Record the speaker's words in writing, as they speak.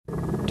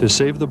To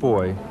save the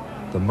boy,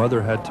 the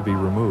mother had to be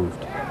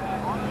removed.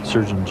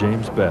 Surgeon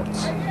James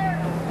Betts.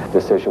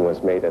 Decision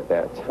was made at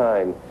that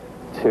time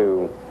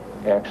to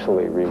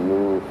actually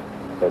remove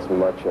as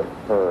much of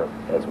her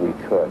as we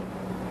could,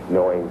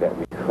 knowing that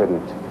we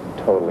couldn't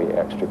totally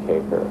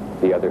extricate her.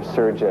 The other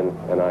surgeon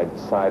and I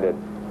decided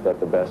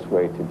that the best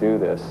way to do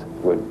this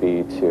would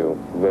be to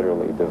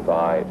literally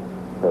divide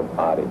her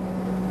body,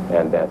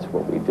 and that's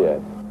what we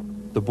did.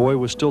 The boy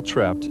was still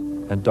trapped,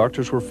 and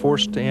doctors were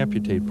forced to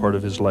amputate part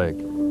of his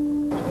leg.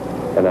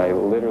 And I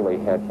literally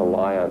had to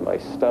lie on my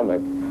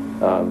stomach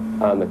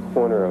on the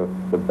corner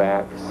of the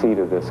back seat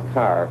of this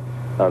car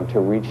to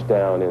reach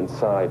down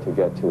inside to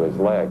get to his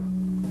leg.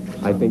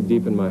 I think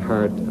deep in my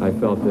heart, I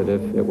felt that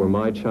if it were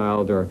my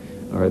child or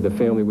the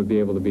family would be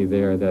able to be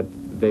there, that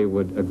they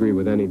would agree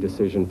with any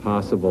decision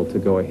possible to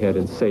go ahead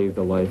and save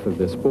the life of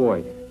this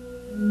boy.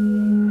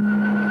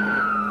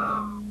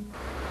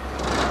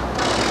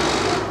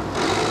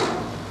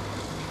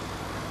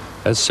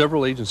 As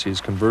several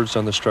agencies converged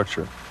on the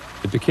structure,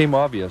 it became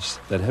obvious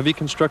that heavy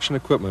construction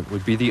equipment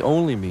would be the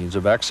only means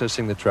of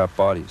accessing the trapped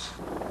bodies.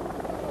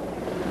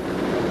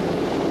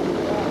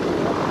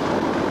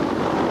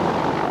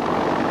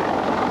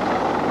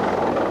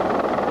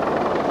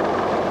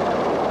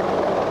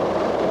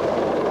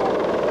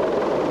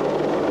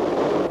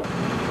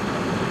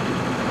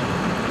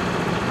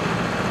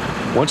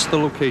 Once the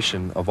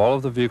location of all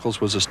of the vehicles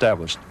was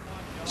established,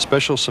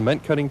 special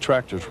cement cutting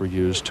tractors were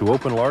used to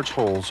open large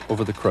holes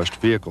over the crushed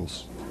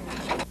vehicles.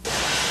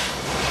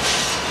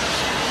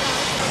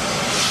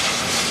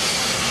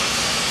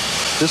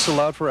 This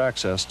allowed for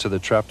access to the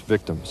trapped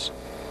victims,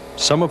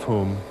 some of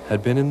whom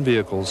had been in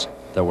vehicles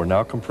that were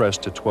now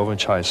compressed to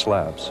 12-inch high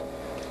slabs.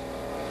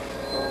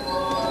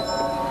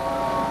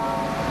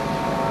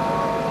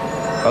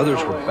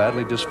 Others were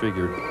badly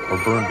disfigured or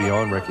burned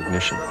beyond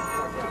recognition.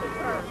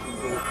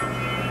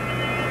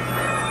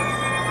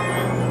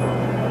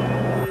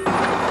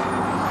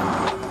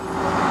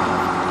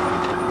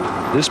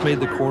 This made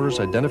the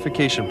coroner's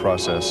identification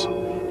process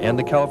and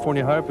the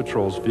California Highway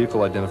Patrol's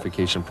vehicle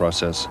identification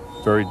process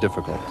very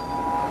difficult.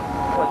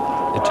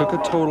 It took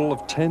a total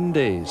of 10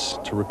 days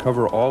to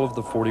recover all of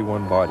the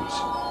 41 bodies.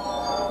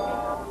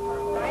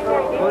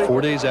 4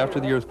 days after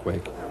the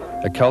earthquake,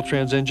 a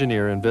Caltrans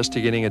engineer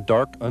investigating a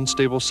dark,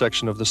 unstable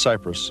section of the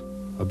Cypress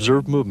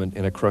observed movement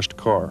in a crushed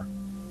car.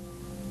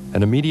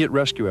 An immediate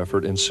rescue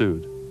effort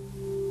ensued.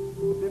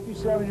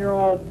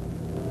 57-year-old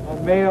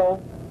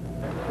male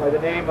by the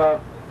name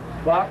of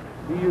Buck,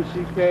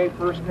 B-U-C-K,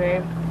 first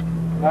name,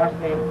 last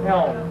name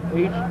Helm,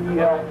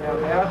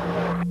 H-E-L-M-S,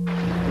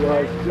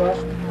 was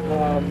just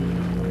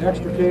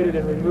extricated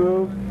and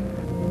removed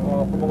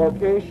from a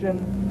location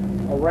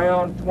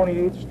around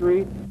 28th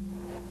Street.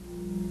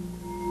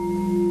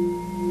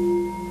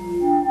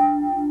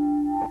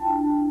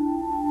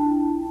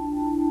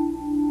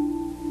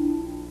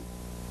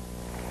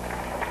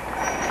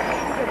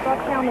 Buck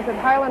Helm is at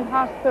Highland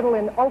Hospital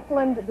in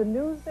Oakland. The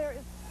news there is...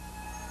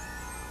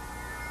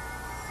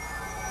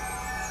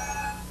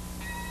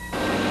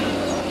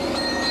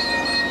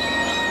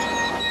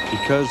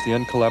 Because the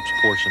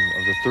uncollapsed portion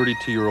of the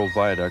 32-year-old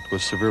viaduct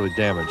was severely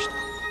damaged,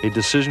 a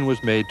decision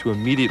was made to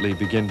immediately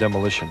begin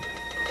demolition.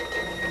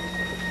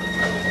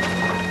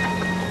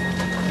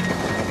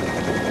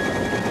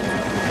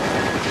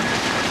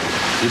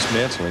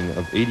 Dismantling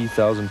of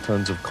 80,000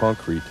 tons of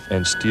concrete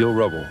and steel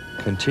rubble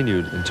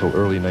continued until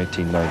early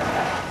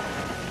 1990.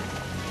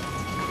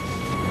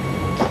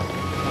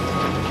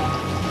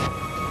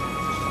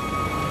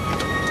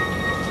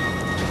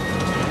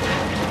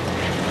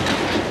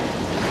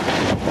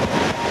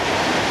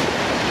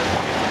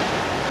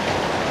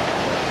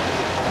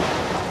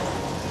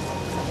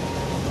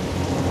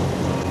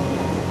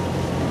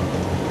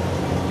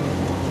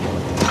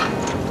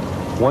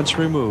 Once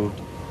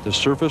removed, the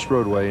surface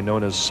roadway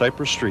known as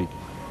Cypress Street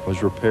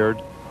was repaired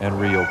and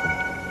reopened.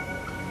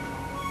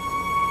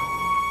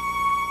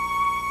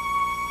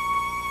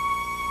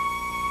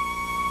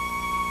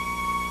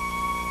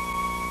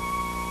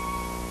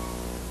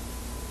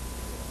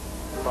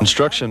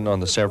 Construction on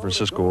the San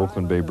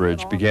Francisco-Oakland Bay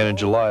Bridge began in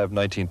July of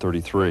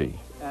 1933.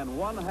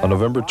 On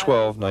November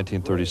 12,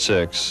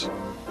 1936,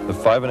 the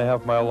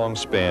 5.5-mile-long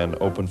span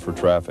opened for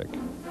traffic.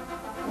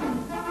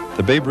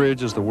 The Bay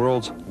Bridge is the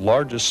world's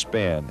largest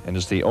span and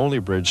is the only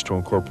bridge to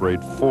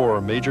incorporate 4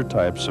 major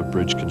types of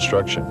bridge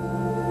construction.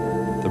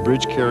 The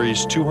bridge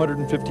carries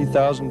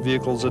 250,000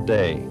 vehicles a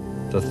day,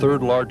 the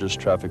 3rd largest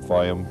traffic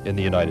volume in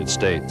the United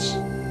States.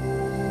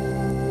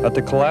 At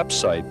the collapse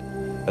site,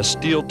 a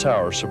steel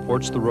tower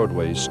supports the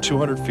roadways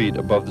 200 feet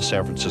above the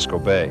San Francisco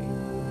Bay.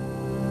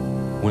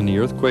 When the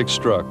earthquake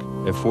struck,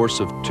 a force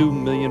of 2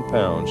 million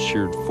pounds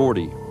sheared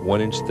 40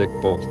 1-inch thick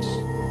bolts.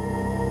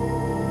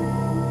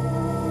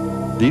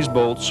 These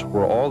bolts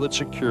were all that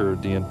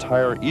secured the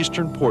entire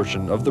eastern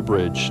portion of the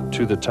bridge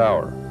to the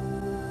tower.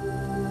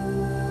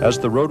 As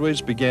the roadways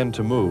began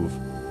to move,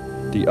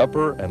 the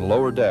upper and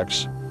lower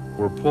decks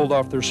were pulled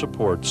off their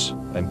supports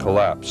and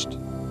collapsed.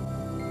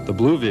 The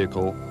blue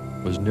vehicle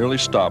was nearly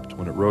stopped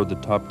when it rode the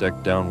top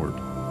deck downward.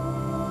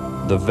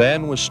 The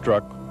van was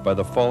struck by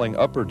the falling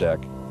upper deck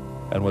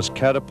and was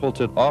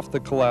catapulted off the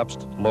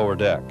collapsed lower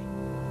deck.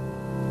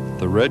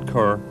 The red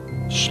car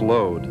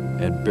slowed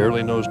and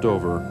barely nosed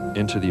over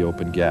into the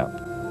open gap.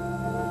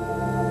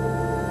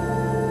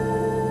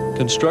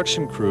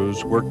 Construction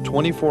crews worked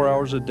 24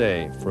 hours a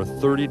day for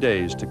 30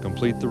 days to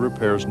complete the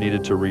repairs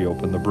needed to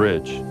reopen the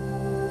bridge.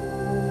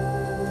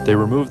 They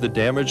removed the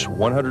damaged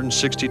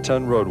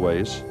 160-ton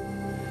roadways,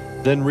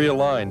 then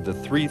realigned the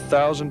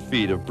 3,000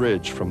 feet of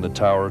bridge from the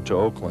tower to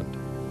Oakland.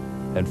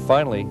 And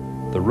finally,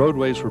 the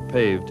roadways were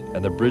paved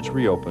and the bridge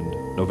reopened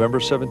November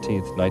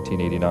 17,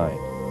 1989.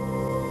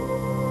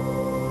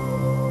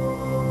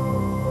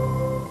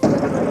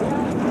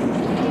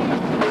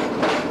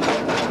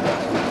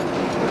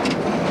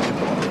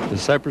 The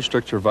Cypress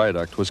Structure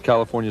Viaduct was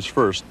California's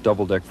first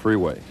double-deck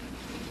freeway.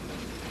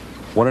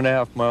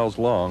 1.5 miles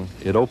long,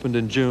 it opened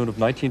in June of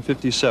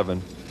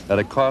 1957 at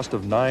a cost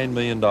of $9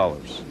 million.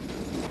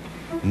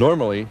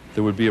 Normally,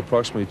 there would be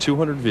approximately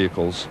 200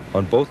 vehicles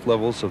on both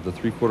levels of the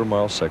 3/4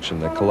 mile section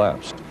that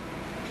collapsed.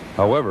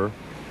 However,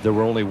 there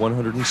were only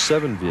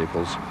 107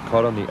 vehicles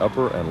caught on the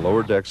upper and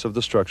lower decks of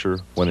the structure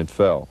when it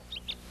fell.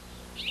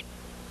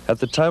 At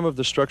the time of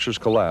the structure's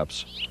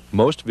collapse,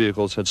 most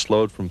vehicles had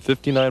slowed from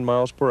 59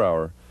 miles per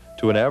hour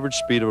to an average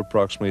speed of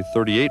approximately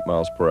 38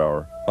 miles per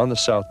hour on the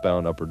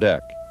southbound upper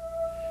deck,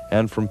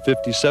 and from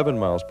 57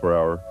 miles per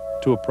hour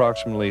to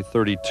approximately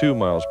 32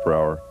 miles per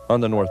hour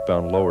on the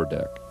northbound lower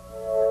deck.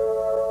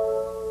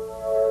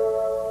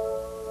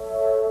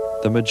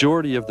 The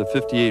majority of the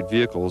 58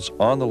 vehicles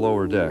on the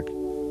lower deck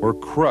were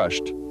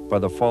crushed by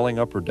the falling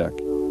upper deck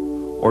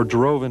or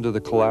drove into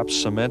the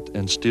collapsed cement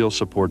and steel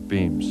support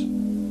beams.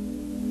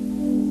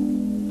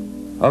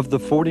 Of the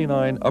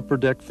 49 upper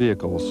deck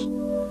vehicles,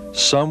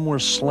 some were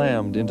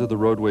slammed into the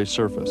roadway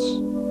surface.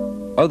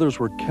 Others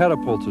were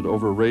catapulted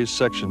over raised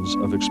sections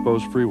of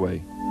exposed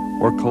freeway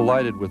or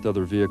collided with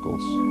other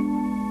vehicles.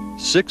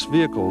 6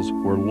 vehicles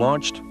were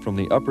launched from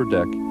the upper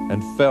deck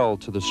and fell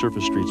to the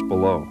surface streets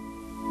below.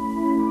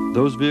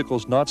 Those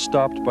vehicles not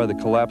stopped by the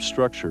collapsed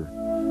structure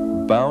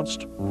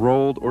bounced,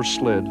 rolled, or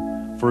slid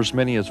for as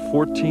many as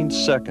 14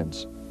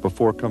 seconds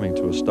before coming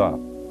to a stop.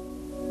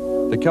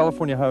 The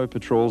California Highway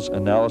Patrol's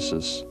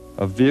analysis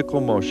of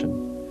vehicle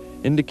motion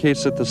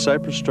indicates that the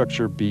Cypress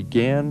structure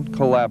began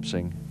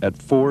collapsing at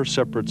 4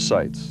 separate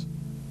sites,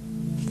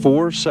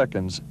 4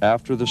 seconds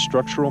after the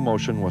structural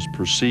motion was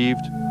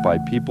perceived by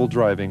people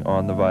driving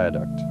on the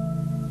viaduct.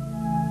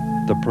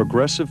 The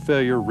progressive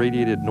failure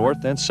radiated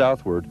north and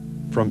southward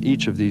from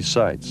each of these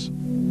sites.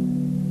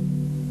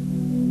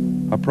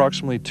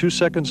 Approximately 2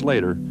 seconds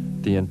later,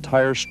 the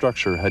entire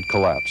structure had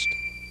collapsed.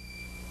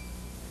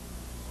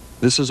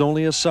 This is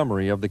only a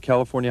summary of the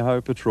California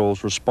Highway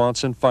Patrol's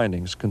response and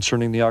findings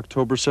concerning the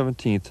October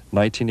 17,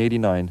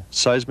 1989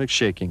 seismic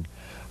shaking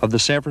of the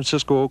San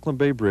Francisco-Oakland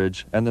Bay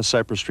Bridge and the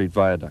Cypress Street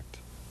Viaduct,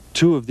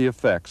 2 of the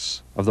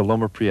effects of the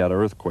Loma Prieta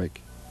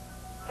earthquake.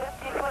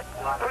 50-foot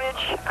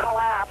bridge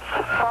collapse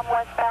from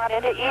westbound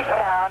into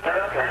eastbound,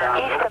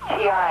 east of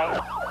TI.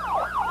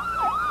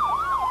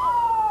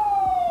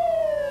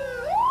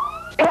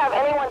 Do you have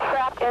anyone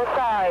trapped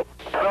inside?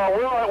 No,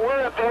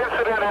 we're at the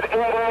incident at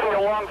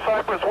 880 along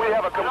Cypress. We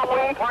have a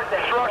complete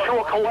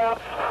structural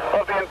collapse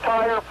of the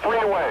entire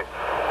freeway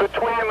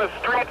between the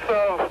streets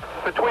of,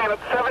 between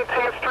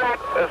 17th Street,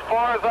 as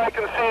far as I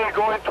can see,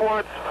 going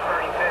towards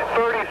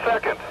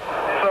 32nd.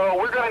 So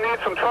we're going to need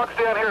some trucks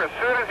down here as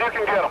soon as you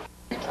can get them.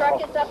 The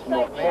truck is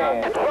upside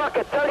down. The truck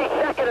at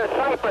 32nd and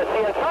Cypress.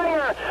 The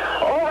entire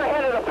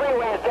overhead of the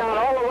freeway is down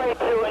all the way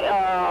to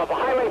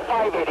Highway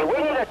 580. We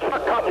need a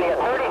truck company at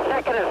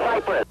 32nd and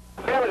Cypress.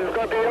 Damage is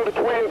going to be in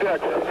between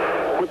decks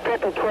with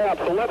people trapped.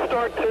 So let's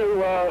start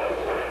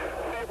to